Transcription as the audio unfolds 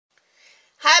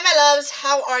Hi my loves,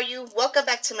 how are you? Welcome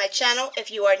back to my channel. If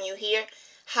you are new here,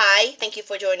 hi, thank you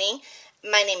for joining.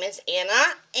 My name is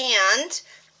Anna and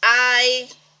I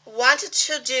wanted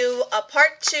to do a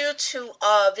part 2 to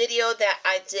a video that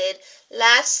I did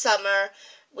last summer,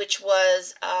 which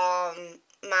was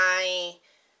my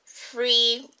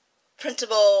free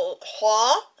printable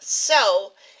haul.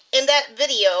 So in that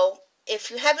video,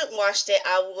 if you haven't watched it,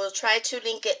 I will try to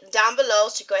link it down below,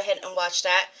 so go ahead and watch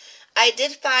that. I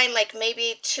did find like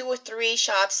maybe 2 or 3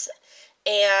 shops,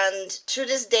 and to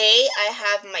this day I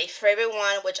have my favorite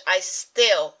one, which I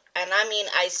still, and I mean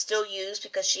I still use,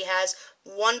 because she has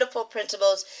wonderful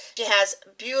printables. She has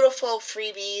beautiful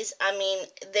freebies. I mean,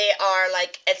 they are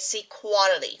like Etsy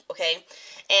quality, okay?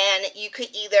 And you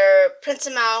could either print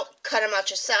them out, cut them out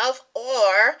yourself,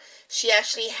 or she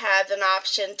actually has an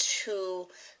option to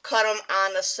cut them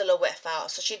on a silhouette file.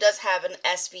 So she does have an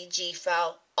SVG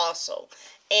file also.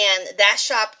 And that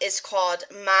shop is called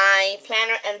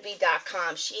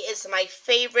myplannerenvy.com. She is my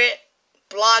favorite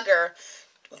blogger.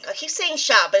 I keep saying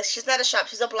shop, but she's not a shop.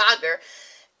 She's a blogger.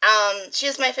 She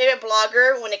is my favorite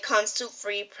blogger when it comes to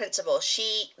free printables.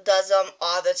 She does them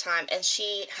all the time, and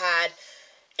she had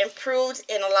improved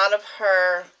in a lot of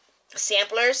her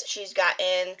samplers. She's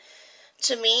gotten,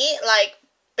 to me, like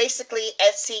basically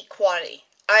Etsy quality.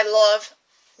 I love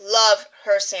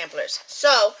her samplers.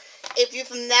 So if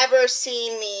you've never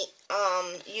seen me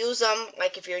use them,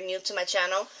 like if you're new to my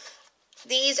channel,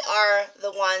 these are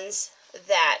the ones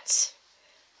that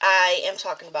I am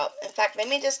talking about. In fact, let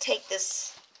me just take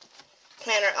this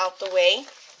planner out the way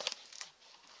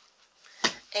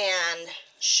and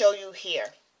show you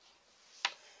here.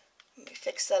 Let me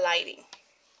fix the lighting.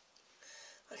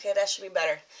 Okay, that should be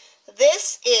better.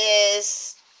 This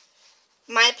is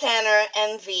My Planner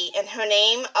NV, and her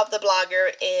name of the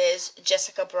blogger is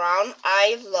Jessica Brown.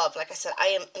 I love, like I said, I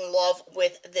am in love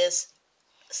with this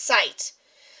site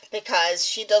because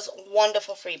she does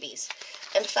wonderful freebies.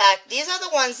 In fact, these are the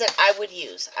ones that I would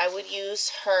use. I would use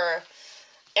her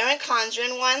Erin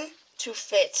Condren one to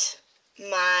fit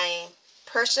my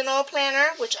personal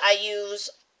planner, which I use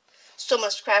so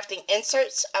much crafting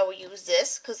inserts. I will use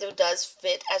this because it does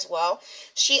fit as well.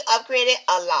 She upgraded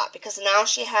a lot because now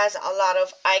she has a lot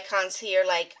of icons here,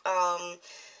 like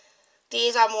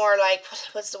these are more like,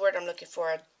 what's the word I'm looking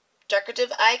for,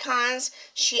 decorative icons.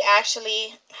 She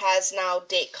actually has now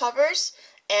date covers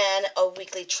and a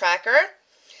weekly tracker.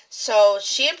 So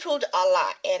she improved a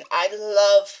lot, and I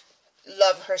love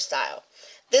her style.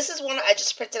 This is one I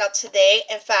just printed out today.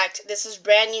 In fact, this is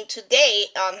brand new today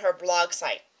on her blog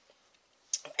site.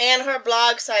 And her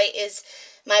blog site is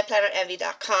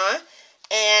myplannerenvy.com,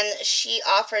 and she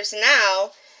offers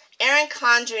now Erin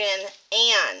Condren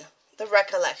and the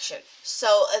Recollection.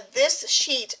 So this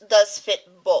sheet does fit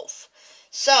both.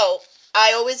 So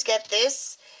I always get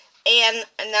this, and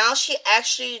now she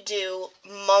actually do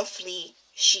monthly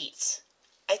sheets.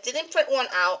 I didn't print one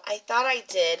out. I thought I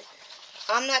did.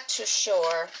 I'm not too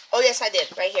sure. Oh yes, I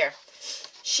did, right here.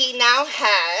 She now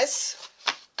has,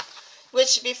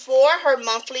 which before her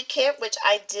monthly kit, which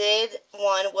I did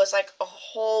one, was like a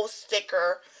whole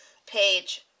sticker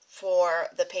page for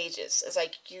the pages. It's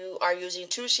like you are using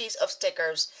 2 sheets of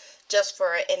stickers just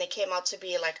for it, and it came out to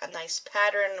be like a nice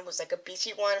pattern. It was like a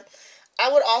beachy one. I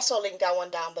would also link that one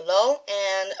down below,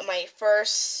 and my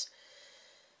first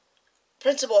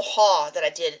printable haul that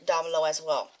I did down below as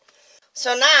well.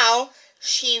 So now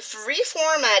she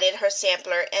reformatted her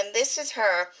sampler, and this is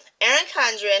her Erin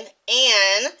Condren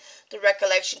and the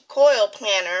Recollection Coil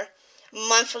Planner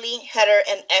monthly header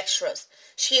and extras.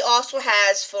 She also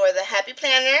has for the Happy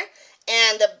Planner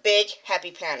and the Big Happy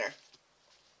Planner.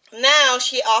 Now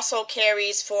she also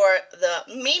carries for the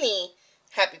Mini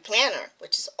Happy Planner,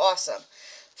 which is awesome.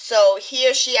 So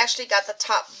here she actually got the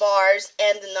top bars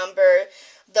and the number,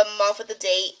 the month of the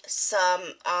date,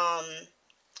 some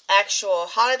actual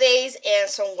holidays, and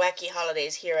some wacky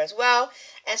holidays here as well.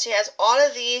 And she has all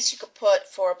of these you could put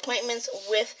for appointments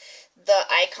with the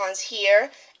icons here.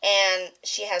 And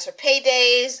she has her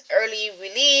paydays, early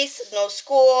release, no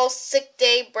school, sick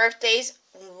day, birthdays,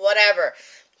 whatever.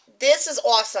 This is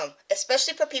awesome,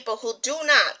 especially for people who do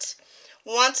not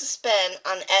want to spend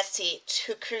on Etsy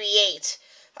to create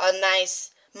a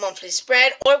nice monthly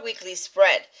spread or weekly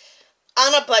spread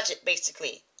on a budget,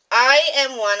 basically. I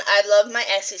am one, I love my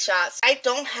Etsy shops. I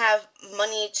don't have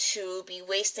money to be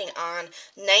wasting on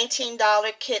 $19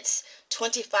 kits,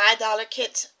 $25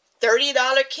 kits,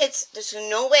 $30 kits. There's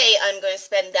no way I'm going to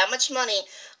spend that much money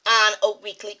on a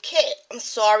weekly kit. I'm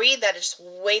sorry, that is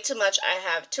way too much. I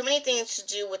have too many things to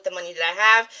do with the money that I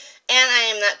have, and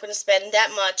I am not going to spend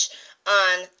that much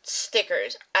on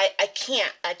stickers. I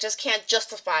can't. I just can't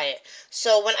justify it.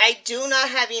 So when I do not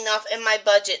have enough in my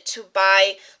budget to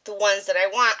buy the ones that I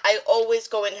want, I always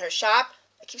go in her shop.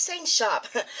 I keep saying shop.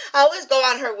 I always go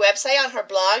on her website, on her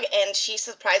blog, and she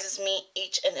surprises me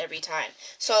each and every time.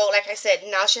 So like I said,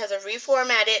 now she has a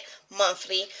reformatted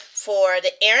monthly for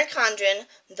the Erin Condren,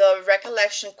 the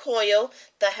Recollection Coil,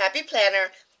 the Happy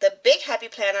Planner, the Big Happy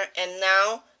Planner, and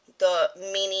now the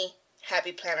Mini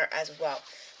Happy Planner as well.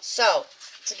 So,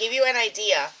 to give you an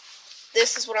idea,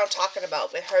 this is what I'm talking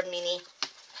about with her Mini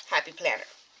Happy Planner.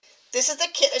 This is the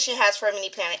kit that she has for a mini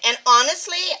planner. And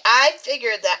honestly, I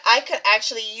figured that I could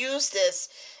actually use this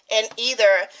in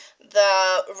either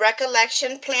the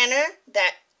Recollection Planner,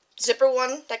 that zipper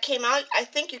one that came out. I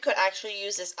think you could actually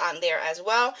use this on there as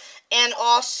well. And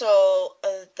also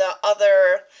the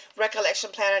other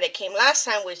Recollection Planner that came last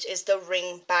time, which is the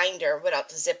ring binder without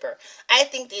the zipper. I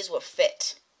think these will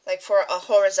fit. Like for a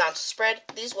horizontal spread,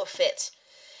 these will fit.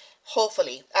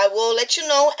 Hopefully. I will let you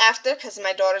know after, because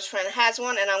my daughter's friend has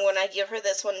one, and I'm going to give her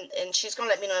this one, and she's going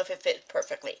to let me know if it fits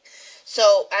perfectly.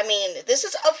 So, I mean, this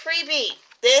is a freebie.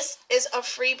 This is a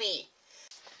freebie.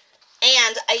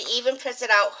 And I even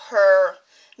printed out her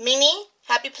Mini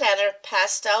Happy Planner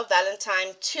Pastel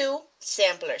Valentine 2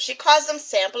 Sampler. She calls them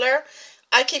sampler.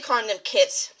 I keep calling them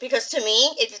kits, because to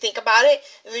me, if you think about it,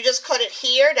 if you just cut it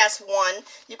here, that's one.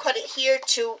 You cut it here,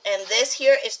 two, and this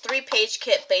here is 3-page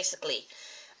kit, basically.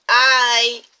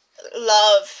 I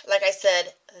love, like I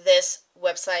said, this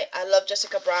website. I love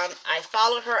Jessica Brown. I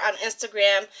follow her on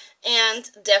Instagram,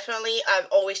 and definitely I'm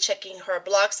always checking her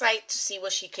blog site to see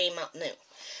what she came out new.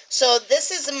 So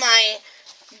this is my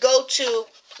go-to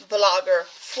blogger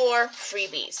for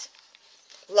freebies.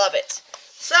 Love it.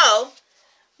 So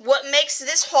what makes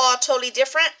this haul totally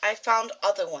different, I found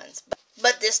other ones.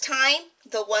 But this time,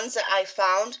 the ones that I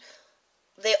found,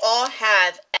 they all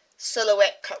have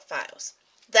silhouette cut files.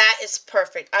 That is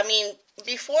perfect. I mean,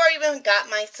 before I even got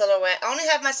my silhouette, I only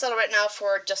have my silhouette now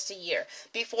for just a year.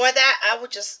 Before that, I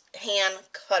would just hand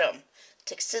cut them.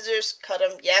 Take scissors, cut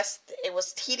them. Yes, it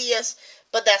was tedious,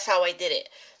 but that's how I did it.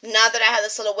 Now that I have the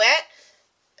silhouette,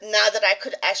 now that I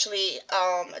could actually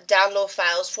download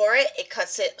files for it, it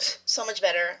cuts it so much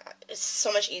better. It's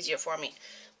so much easier for me.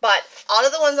 But all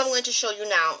of the ones I'm going to show you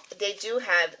now, they do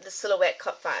have the silhouette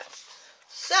cut file.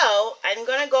 So, I'm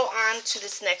going to go on to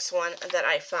this next one that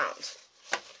I found.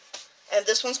 And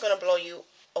this one's going to blow you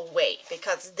away,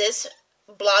 because this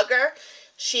blogger,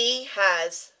 she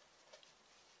has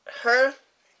her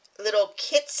little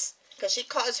kits, because she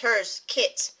calls hers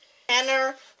kits.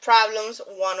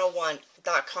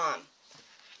 PlannerProblems101.com.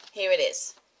 Here it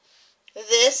is.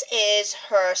 This is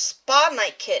her spa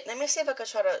night kit. Let me see if I can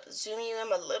try to zoom you in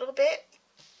a little bit.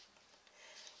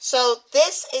 So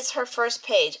this is her first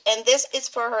page, and this is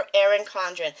for her Erin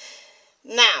Condren.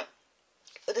 Now,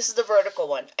 this is the vertical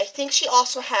one. I think she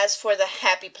also has for the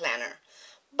Happy Planner,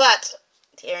 but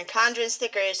the Erin Condren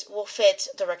stickers will fit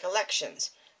the Recollections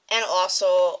and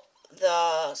also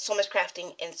the So Much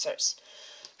Crafting inserts.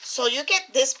 So you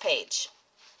get this page.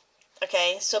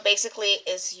 Okay, so basically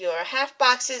it's your half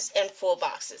boxes and full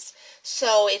boxes.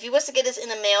 So if you was to get this in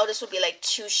the mail, this would be like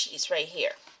 2 sheets right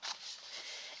here.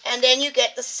 And then you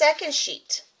get the second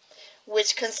sheet,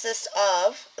 which consists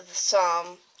of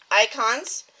some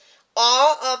icons,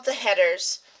 all of the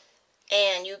headers,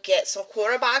 and you get some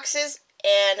quarter boxes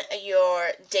and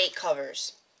your date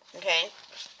covers. Okay.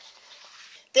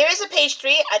 There is a page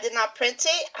 3. I did not print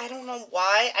it. I don't know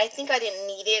why. I think I didn't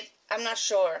need it. I'm not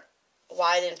sure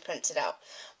why I didn't print it out.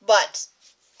 But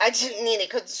I didn't need it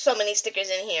because there's so many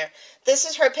stickers in here. This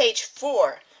is her page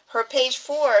 4. Her page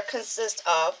 4 consists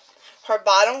of her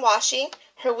bottom washi,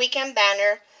 her weekend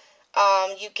banner.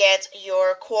 You get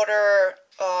your quarter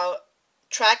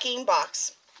tracking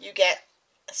box. You get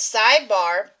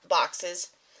sidebar boxes,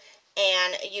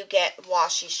 and you get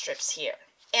washi strips here.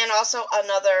 And also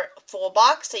another full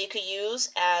box that you could use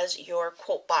as your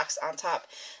quote box on top.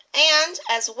 And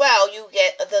as well, you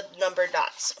get the number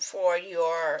dots for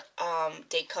your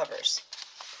date covers.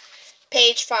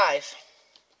 Page 5.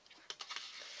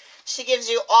 She gives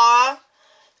you all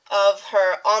of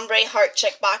her ombre heart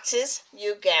check boxes.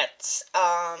 You get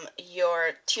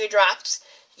your teardrops.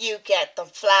 You get the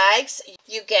flags.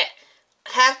 You get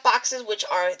half boxes, which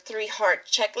are 3 heart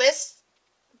checklist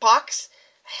box.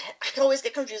 I can always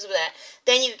get confused with that.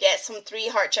 Then you get some 3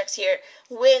 heart checks here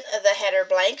with the header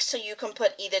blank, so you can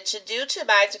put either to do, to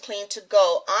buy, to clean, to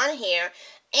go on here.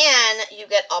 And you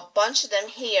get a bunch of them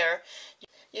here.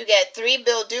 You get 3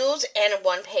 bill dues and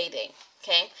 1 payday.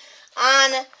 Okay.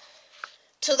 On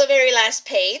to the very last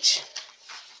page,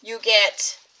 you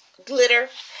get glitter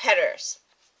headers.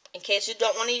 In case you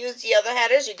don't want to use the other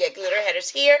headers, you get glitter headers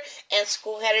here and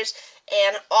school headers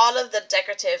and all of the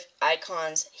decorative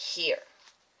icons here.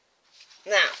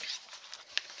 Now,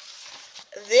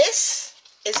 this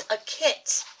is a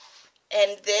kit,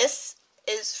 and this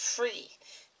is free.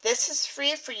 This is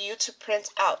free for you to print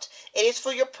out. It is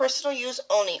for your personal use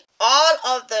only. All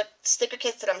of the sticker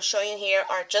kits that I'm showing you here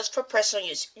are just for personal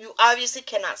use. You obviously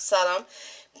cannot sell them,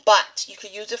 but you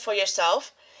could use it for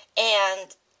yourself,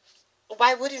 and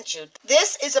why wouldn't you?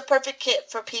 This is a perfect kit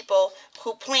for people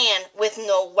who plan with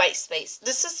no white space.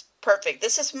 This is perfect.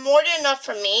 This is more than enough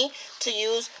for me to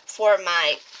use for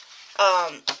my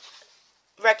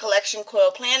recollection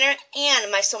coil planner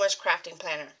and my So Much Crafting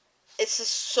planner. It's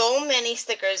just so many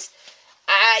stickers.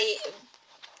 I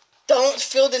don't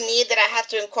feel the need that I have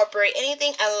to incorporate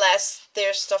anything unless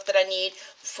there's stuff that I need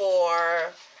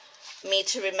for me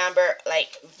to remember,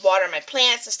 like water my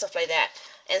plants and stuff like that,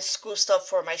 and school stuff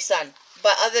for my son.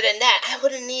 But other than that, I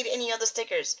wouldn't need any other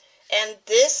stickers. And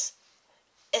this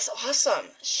is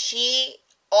awesome. She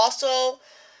also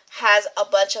has a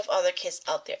bunch of other kits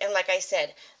out there. And like I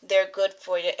said, they're good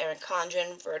for your Erin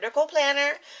Condren vertical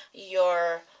planner,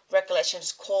 your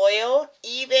recollections coil,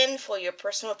 even for your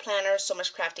personal planner, So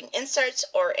Much Crafting inserts,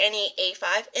 or any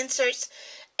A5 inserts.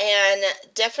 And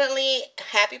definitely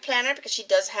Happy Planner, because she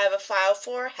does have a file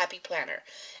for Happy Planner.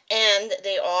 And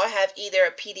they all have either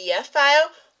a PDF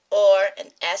file or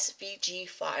an SVG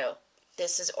file.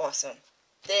 This is awesome.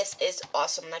 This is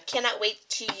awesome. And I cannot wait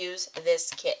to use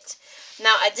this kit.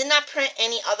 Now, I did not print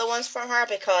any other ones from her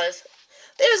because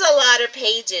there's a lot of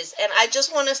pages. And I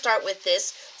just want to start with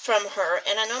this from her.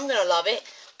 And I know I'm going to love it.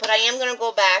 But I am going to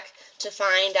go back to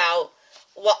find out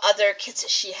what other kits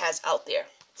she has out there.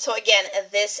 So again,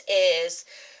 this is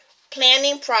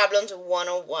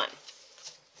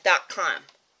planningproblems101.com.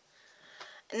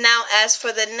 Now, as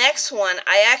for the next one,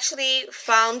 I actually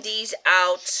found these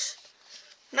out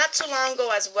not too long ago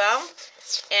as well.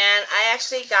 And I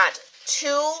actually got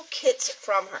 2 kits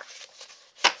from her.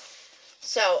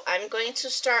 So I'm going to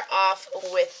start off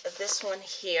with this one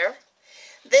here.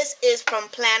 This is from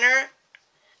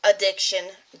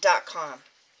planneraddiction.com.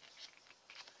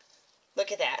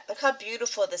 Look at that. Look how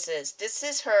beautiful this is. This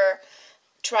is her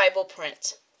tribal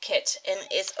print kit. And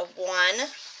it's a 1,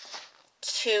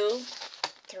 2,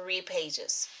 3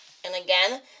 pages. And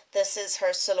again, this is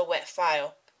her silhouette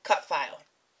file, cut file.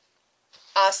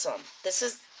 Awesome. This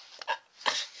is,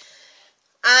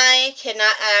 I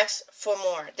cannot ask for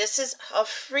more. This is a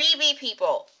freebie,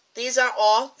 people. These are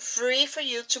all free for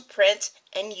you to print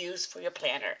and use for your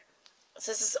planner.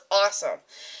 This is awesome.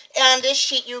 And on this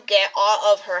sheet, you get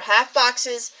all of her half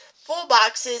boxes, full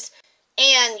boxes,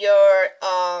 and your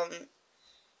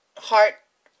heart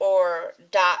or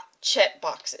dot check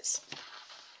boxes.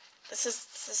 This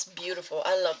is beautiful.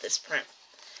 I love this print.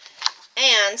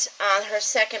 And on her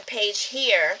second page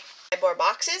here, cardboard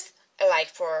boxes, like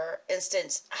for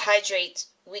instance, hydrate,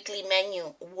 weekly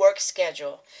menu, work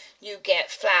schedule. You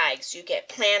get flags, you get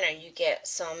planner, you get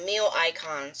some meal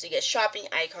icons, you get shopping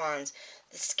icons,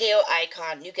 the scale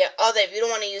icon, you get other. If you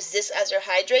don't want to use this as your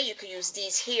hydrate, you could use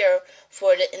these here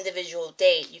for the individual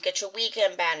day. You get your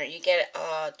weekend banner, you get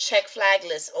a check flag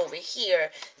list over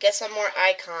here, get some more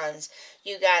icons.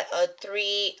 You got a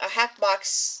half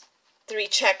box, 3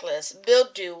 checklists, bill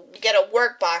due. You get a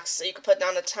work box so you can put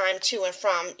down the time to and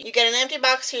from. You get an empty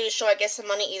box here to show, I guess, some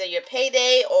money, either your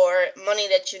payday or money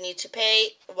that you need to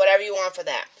pay, whatever you want for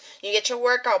that. You get your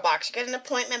workout box. You get an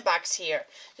appointment box here.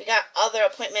 You got other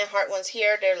appointment heart ones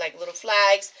here. They're like little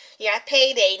flags. You got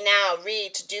payday, now,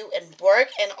 read, to do, and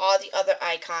work, and all the other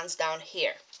icons down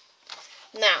here.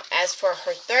 Now, as for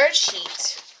her third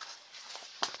sheet,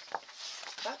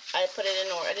 I put it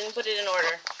in order. I didn't put it in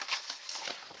order.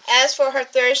 As for her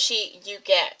third sheet, you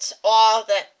get all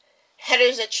the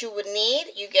headers that you would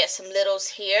need. You get some littles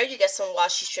here. You get some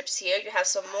washi strips here. You have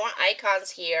some more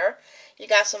icons here. You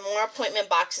got some more appointment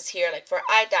boxes here, like for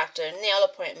eye doctor, nail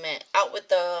appointment, out with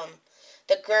the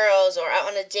girls, or out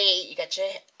on a date. You got your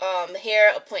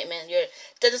hair appointment, your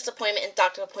dentist appointment, and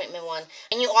doctor appointment one.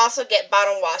 And you also get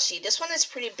bottom washi. This one is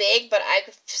pretty big, but I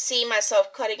could see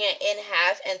myself cutting it in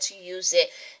half and to use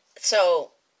it.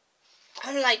 So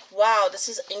I'm like, wow, this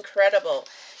is incredible.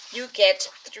 You get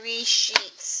 3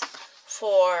 sheets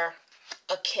for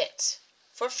a kit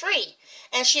for free.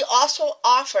 And she also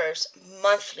offers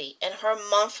monthly. And her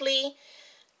monthly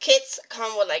kits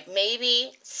come with like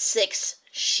maybe 6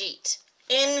 sheets.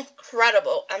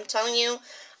 Incredible. I'm telling you,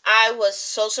 I was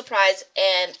so surprised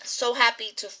and so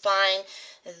happy to find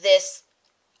this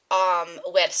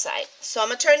website. So I'm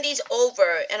going to turn these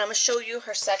over and I'm going to show you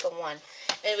her second one.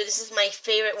 And this is my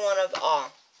favorite one of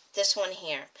all. this one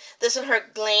here. This is her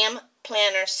Glam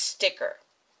Planner sticker.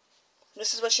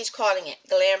 This is what she's calling it,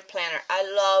 Glam Planner. I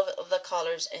love the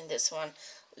colors in this one.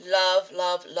 Love,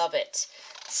 love, love it.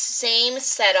 Same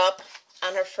setup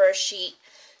on her first sheet.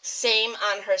 Same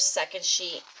on her second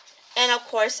sheet. And of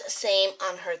course, same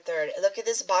on her third. Look at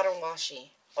this bottom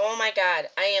washi. Oh my God.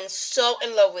 I am so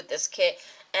in love with this kit.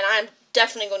 And I'm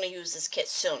definitely going to use this kit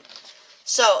soon.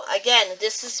 So, again,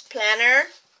 this is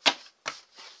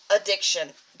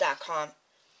planneraddiction.com.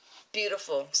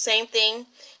 Beautiful. Same thing.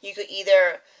 You could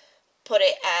either put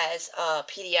it as a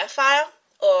PDF file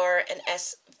or an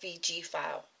SVG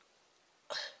file.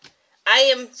 I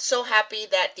am so happy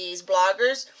that these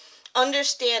bloggers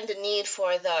understand the need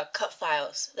for the cut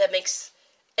files. That makes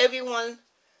everyone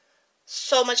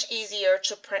so much easier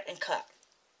to print and cut.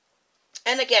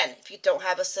 And again, if you don't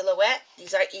have a silhouette,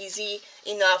 these are easy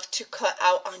enough to cut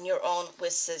out on your own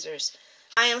with scissors.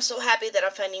 I am so happy that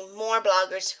I'm finding more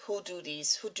bloggers who do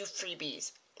these, who do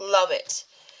freebies. Love it.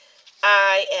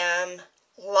 I am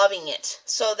loving it.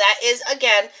 So that is,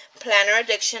 again,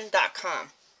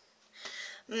 planneraddiction.com.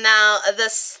 Now, the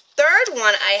third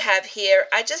one I have here,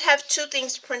 I just have two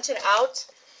things printed out.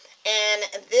 And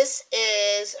this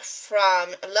is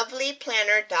from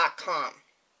lovelyplanner.com.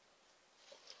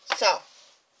 So,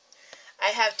 I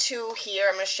have two here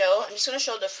I'm just going to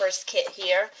show the first kit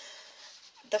here.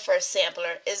 The first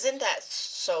sampler. Isn't that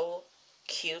so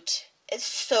cute? It's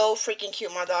so freaking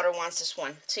cute. My daughter wants this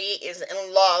one. She is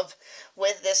in love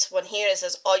with this one here. It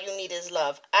says, all you need is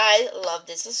love. I love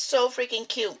this. It's so freaking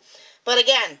cute. But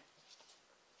again,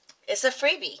 it's a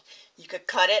freebie. You could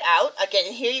cut it out.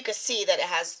 Again, here you can see that it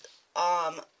has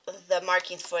the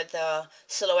markings for the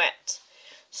silhouette.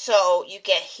 So you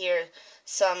get here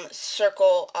some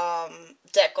circle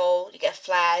deco. You get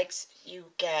flags.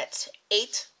 You get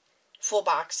 8 full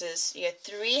boxes. You get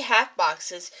 3 half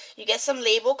boxes. You get some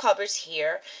label covers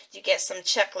here. You get some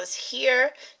checklists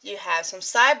here. You have some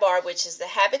sidebar, which is the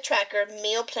habit tracker,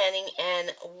 meal planning,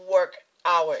 and work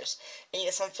hours. And you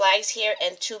get some flags here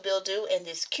and 2 bill due and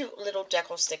this cute little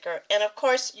deco sticker. And of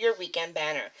course, your weekend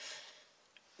banner.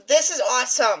 This is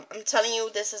awesome. I'm telling you,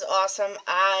 this is awesome.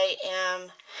 I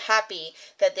am happy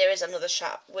that there is another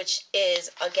shop, which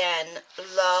is, again,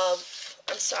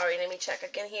 let me check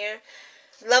again here.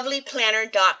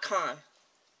 lovelyplanner.com.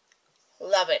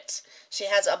 Love it. She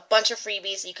has a bunch of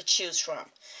freebies you could choose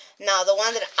from. Now, the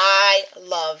one that I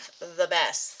love the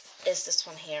best is this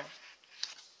one here.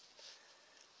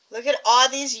 Look at all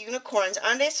these unicorns.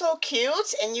 Aren't they so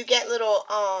cute? And you get little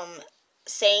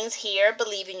sayings here.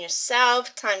 Believe in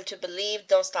yourself. Time to believe.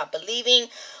 Don't stop believing.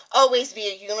 Always be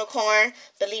a unicorn.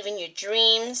 Believe in your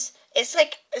dreams. It's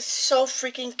so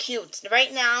freaking cute.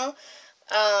 Right now,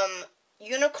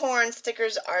 unicorn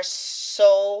stickers are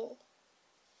so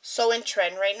in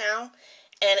trend right now.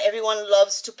 And everyone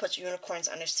loves to put unicorns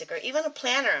on their sticker. Even a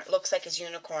planner looks like it's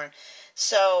unicorn.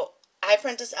 So I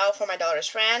print this out for my daughter's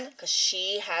friend because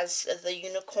she has the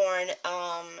unicorn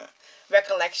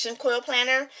recollection coil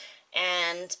planner.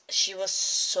 And she was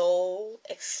so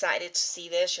excited to see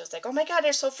this. She was like, oh my God,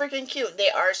 they're so freaking cute. They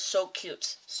are so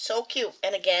cute. So cute.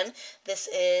 And again, this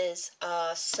is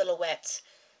a silhouette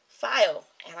file.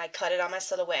 And I cut it on my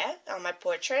silhouette, on my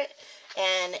portrait.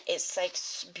 And it's like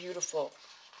beautiful.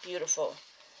 Beautiful.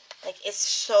 Like, it's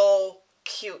so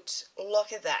cute.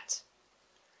 Look at that.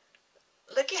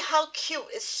 Look at how cute.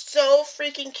 It's so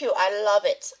freaking cute. I love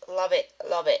it. Love it.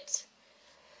 Love it.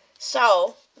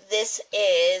 So, this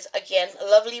is, again,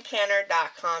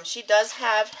 lovelyplanner.com. She does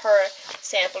have her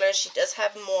samplers. She does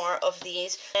have more of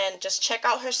these. And just check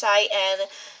out her site and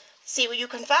see what you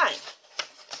can find.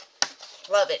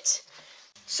 Love it.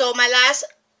 So, my last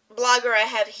blogger I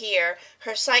have here,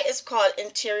 her site is called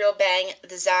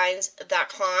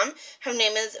interiorBangDesigns.com. Her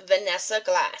name is Vanessa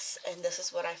Glass. And this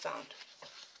is what I found.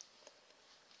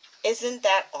 Isn't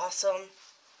that awesome?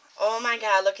 Oh my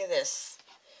God, look at this.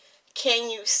 Can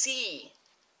you see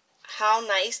how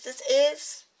nice this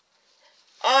is?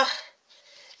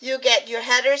 You get your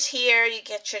headers here. You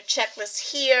get your checklist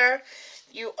here.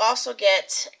 You also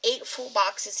get 8 full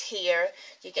boxes here.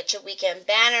 You get your weekend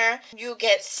banner. You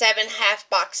get 7 half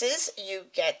boxes. You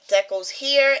get decos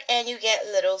here. And you get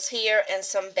littles here and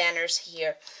some banners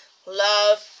here.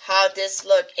 Love how this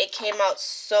look. It came out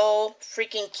so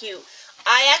freaking cute.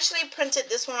 I actually printed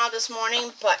this one out this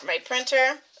morning, but my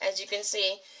printer, as you can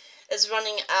see, is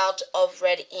running out of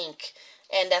red ink.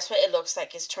 And that's what it looks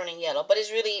like. It's turning yellow. But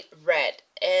it's really red.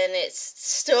 And it's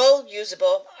still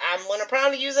usable. I'm going to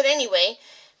probably use it anyway.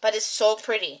 But it's so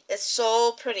pretty. It's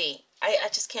so pretty. I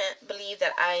just can't believe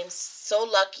that I'm so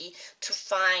lucky to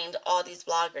find all these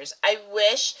bloggers. I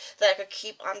wish that I could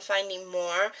keep on finding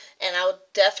more, and I would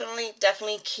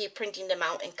definitely keep printing them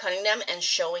out and cutting them and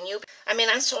showing you. I mean,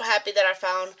 I'm so happy that I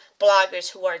found bloggers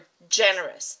who are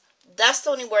generous. That's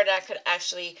the only word I could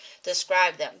actually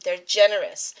describe them. They're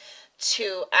generous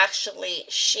to actually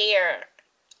share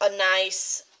a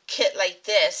nice kit like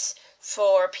this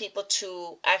for people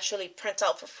to actually print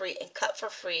out for free and cut for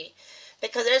free,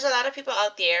 because there's a lot of people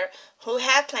out there who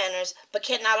have planners but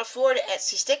cannot afford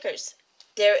Etsy stickers.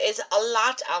 There is a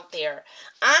lot out there.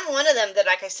 I'm one of them that,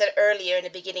 like I said earlier in the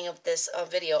beginning of this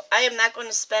video, I am not going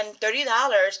to spend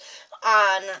 $30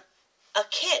 on a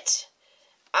kit.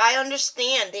 I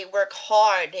understand they work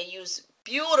hard. They use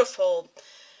beautiful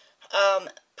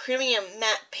premium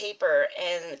matte paper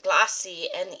and glossy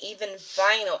and even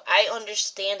vinyl. I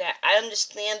understand that. I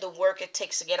understand the work it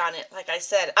takes to get on it. Like I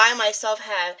said, I myself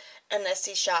had an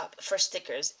Etsy shop for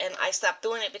stickers, and I stopped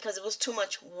doing it because it was too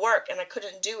much work and I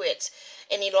couldn't do it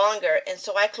any longer, and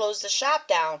so I closed the shop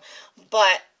down.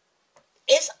 But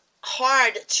it's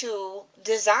hard to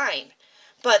design.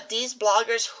 But these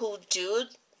bloggers who do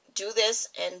this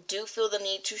and do feel the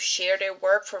need to share their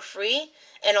work for free,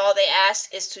 and all they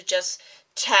ask is to just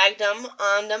tag them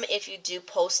on them if you do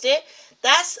post it,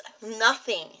 that's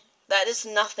nothing. That is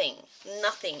nothing.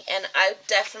 And I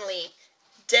definitely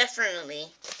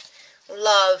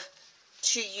love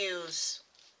to use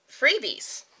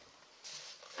freebies.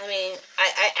 I mean,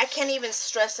 I can't even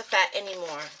stress the fact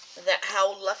anymore that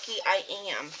how lucky I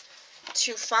am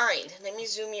to find. Let me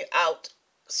zoom you out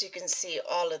so you can see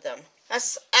all of them.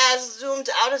 That's as zoomed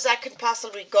out as I could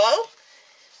possibly go.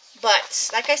 But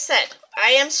like I said, I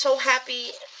am so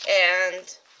happy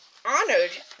and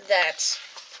honored that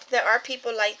there are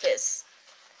people like this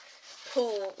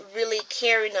who really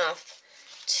care enough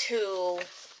to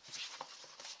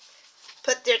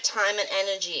put their time and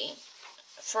energy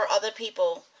for other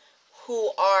people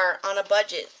who are on a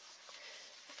budget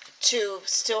to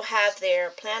still have their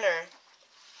planner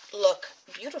look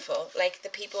beautiful, like the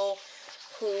people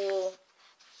who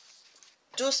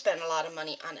do spend a lot of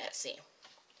money on Etsy.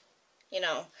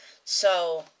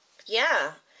 So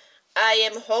yeah, I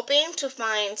am hoping to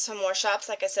find some more shops,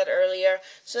 like I said earlier,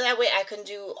 so that way I can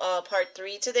do part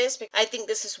 3 to this. I think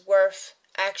this is worth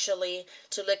actually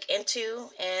to look into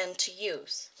and to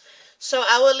use. So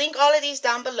I will link all of these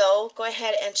down below. Go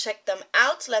ahead and check them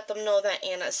out. Let them know that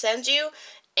Anna sent you.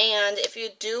 And if you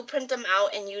do print them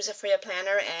out and use it for your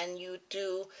planner and you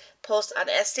do post on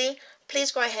Etsy,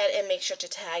 please go ahead and make sure to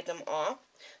tag them all.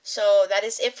 So that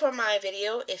is it for my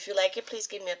video. If you like it, please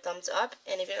give me a thumbs up.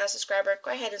 And if you're not a subscriber,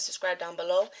 go ahead and subscribe down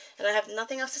below. And I have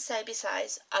nothing else to say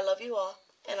besides I love you all.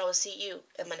 And I will see you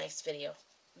in my next video.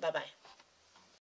 Bye-bye.